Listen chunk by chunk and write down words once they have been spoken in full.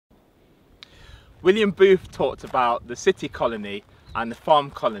William Booth talked about the city colony and the farm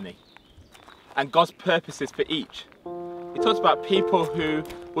colony and God's purposes for each. He talks about people who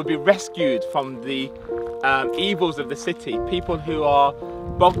would be rescued from the evils of the city, people who are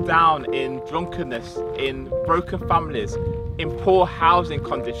bogged down in drunkenness, in broken families, in poor housing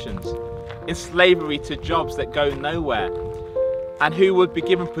conditions, in slavery to jobs that go nowhere, and who would be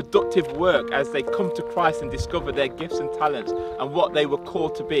given productive work as they come to Christ and discover their gifts and talents and what they were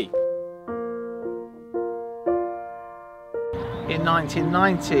called to be. In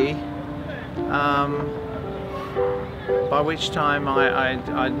 1990, by which time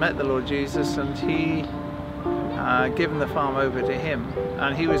I'd met the Lord Jesus, and he given the farm over to him,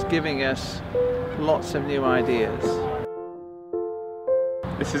 and he was giving us lots of new ideas.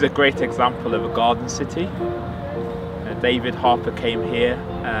 This is a great example of a garden city. David Harper came here,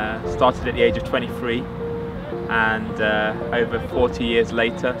 started at the age of 23, and over 40 years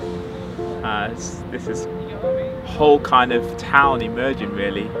later, this is a whole kind of town emerging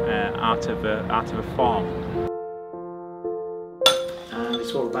really out of a farm. And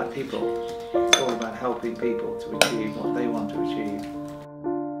it's all about people. It's all about helping people to achieve what they want to achieve.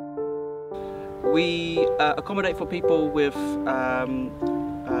 We accommodate for people with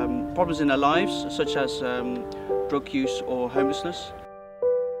problems in their lives, such as drug use or homelessness.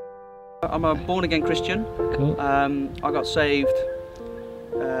 I'm a born-again Christian. Cool. I got saved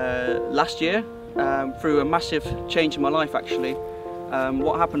last year through a massive change in my life actually.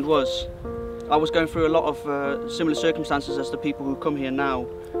 What happened was I was going through a lot of similar circumstances as the people who come here now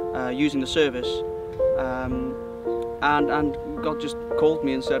using the service, and God just called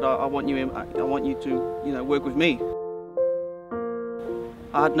me and said, I want you to work with me.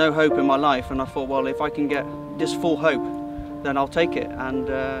 I had no hope in my life, and I thought, well, if I can get this full hope, then I'll take it. And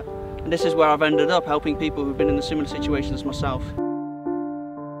this is where I've ended up, helping people who've been in a similar situation as myself.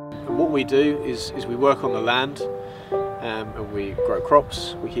 And what we do is we work on the land, and we grow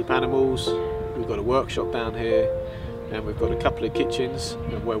crops, we keep animals, we've got a workshop down here, and we've got a couple of kitchens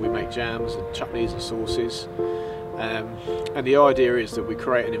where we make jams and chutneys and sauces. And the idea is that we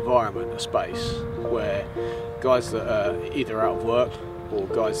create an environment, a space, where guys that are either out of work or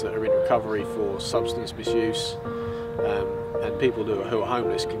guys that are in recovery for substance misuse, and people who are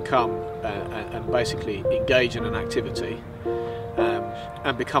homeless can come and basically engage in an activity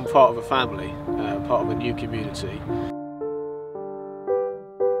and become part of a family, part of a new community.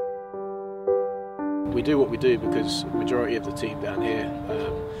 We do what we do because the majority of the team down here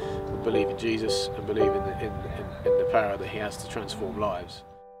believe in Jesus and believe in the power that he has to transform lives.